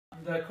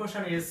The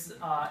question is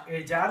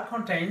a jar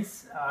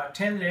contains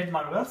 10 red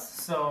marbles.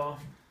 So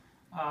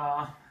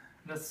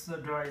let's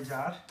draw a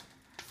jar.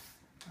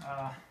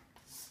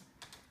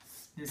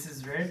 This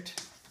is red.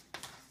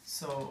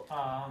 So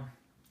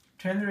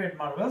 10 red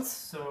marbles.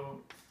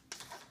 So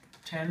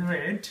 10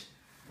 red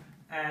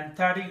and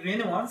 30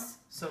 green ones.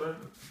 So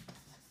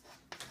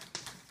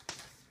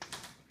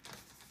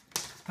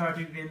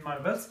 30 green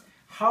marbles.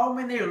 How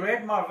many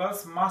red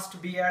marbles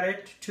must be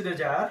added to the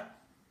jar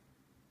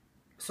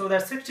so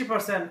that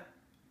 60%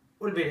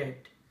 will be red?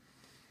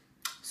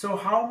 So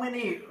how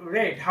many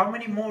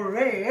more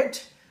red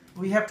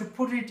we have to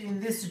put it in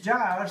this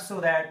jar so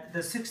that the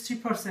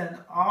 60%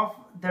 of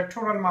the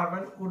total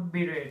marble would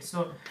be red?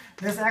 So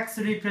let's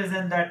actually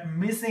represent that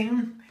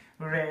missing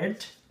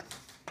red.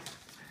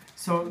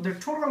 So the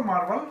total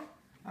marble,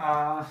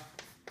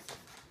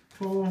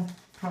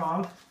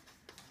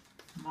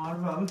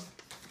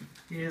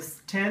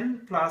 is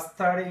 10 plus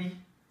 30,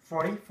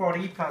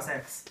 40 plus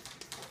x.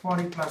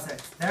 40 plus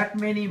x. That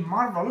many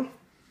marble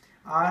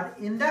are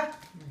in the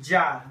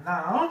jar.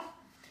 Now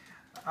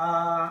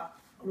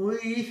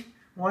we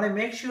want to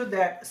make sure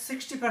that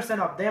 60%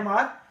 of them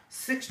are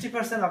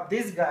 60% of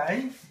this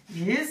guy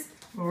is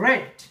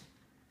red.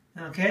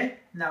 Okay,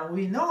 now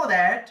we know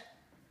that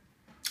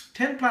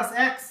 10 plus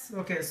x,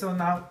 okay, so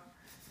now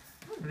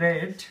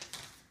red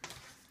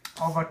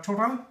over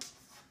total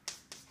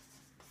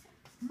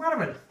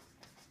marble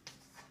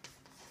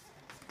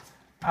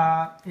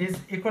is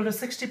equal to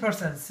 60%.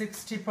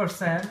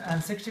 60%,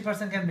 and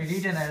 60% can be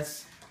written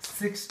as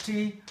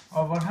 60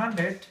 over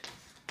 100,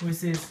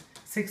 which is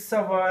 6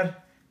 over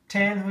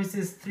 10, which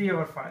is 3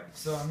 over 5.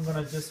 So I'm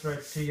going to just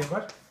write 3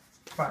 over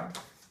 5.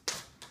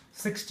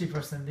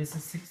 60%, this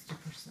is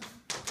 60%.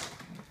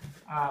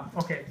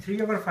 Okay,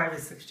 3 over 5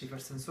 is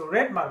 60%. So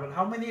red marble,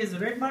 how many is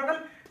red marble?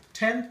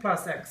 10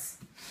 plus x.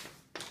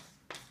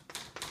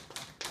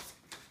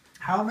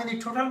 How many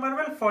total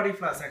marble? 40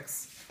 plus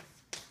x.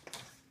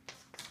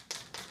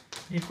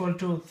 Equal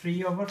to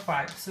 3 over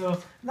 5.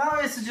 So now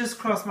it's just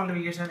cross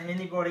multiplication.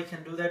 Anybody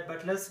can do that,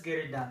 but let's get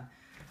it done.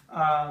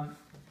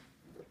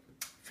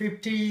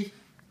 50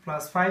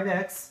 plus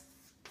 5x.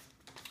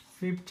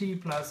 50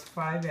 plus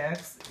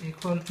 5x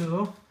equal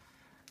to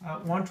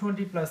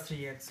 120 plus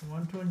 3x.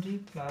 120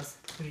 plus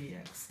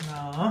 3x.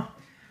 Now,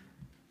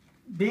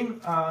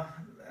 being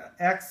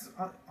x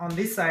on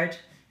this side,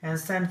 and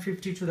send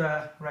 50 to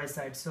the right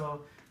side.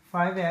 So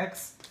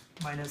 5x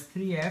minus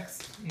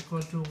 3x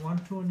equal to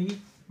 120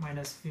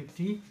 minus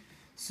 50.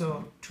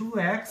 So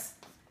 2x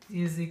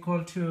is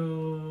equal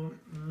to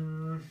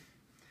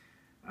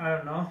I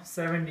don't know,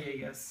 70, I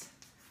guess.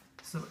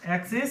 So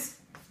x is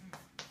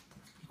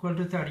equal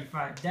to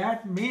 35.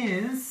 That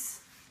means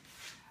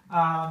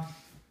how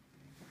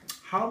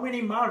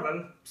many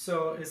marble?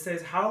 So it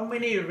says how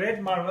many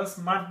red marbles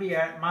must be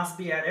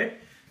added.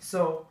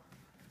 So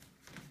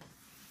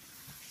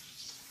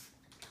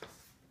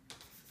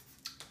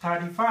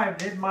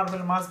 35 red marble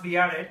must be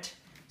added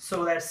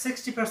so that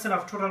 60%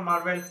 of total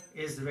marble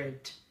is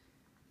red.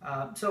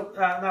 Now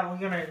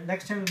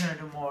next time we're gonna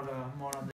do more on this.